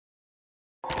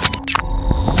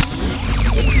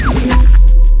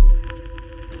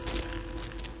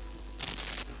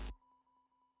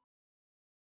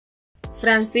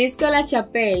Francisca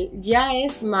Lachapel ya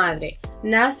es madre.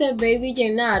 Nace baby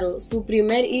Gennaro, su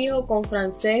primer hijo con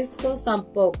Francesco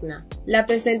Zampogna. La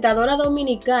presentadora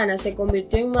dominicana se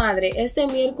convirtió en madre este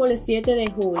miércoles 7 de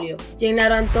julio.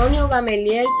 Gennaro Antonio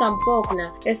Gamelier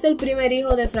Zampogna es el primer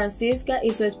hijo de Francisca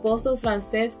y su esposo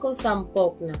Francesco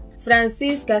Zampogna.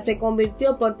 Francisca se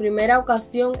convirtió por primera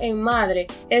ocasión en madre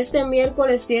este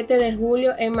miércoles 7 de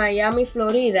julio en Miami,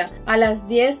 Florida, a las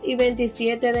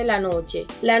 10:27 de la noche.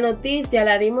 La noticia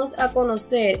la dimos a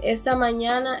conocer esta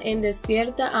mañana en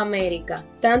Despierta América.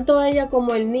 Tanto ella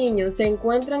como el niño se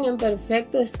encuentran en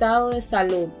perfecto estado de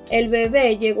salud. El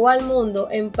bebé llegó al mundo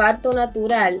en parto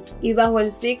natural y bajo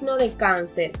el signo de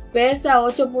cáncer. Pesa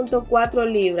 8.4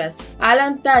 libras.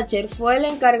 Alan Thatcher fue el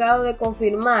encargado de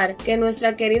confirmar que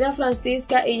nuestra querida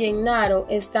Francisca y Gennaro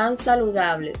están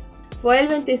saludables. Fue el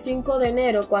 25 de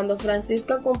enero cuando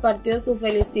Francisca compartió su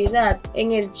felicidad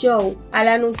en el show al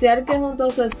anunciar que junto a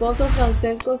su esposo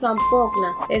Francesco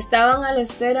Zampogna estaban a la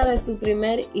espera de su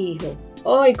primer hijo.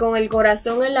 Hoy, con el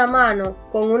corazón en la mano,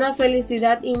 con una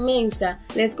felicidad inmensa,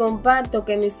 les comparto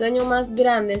que mi sueño más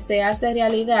grande se hace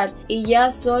realidad y ya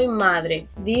soy madre,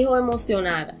 dijo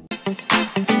emocionada.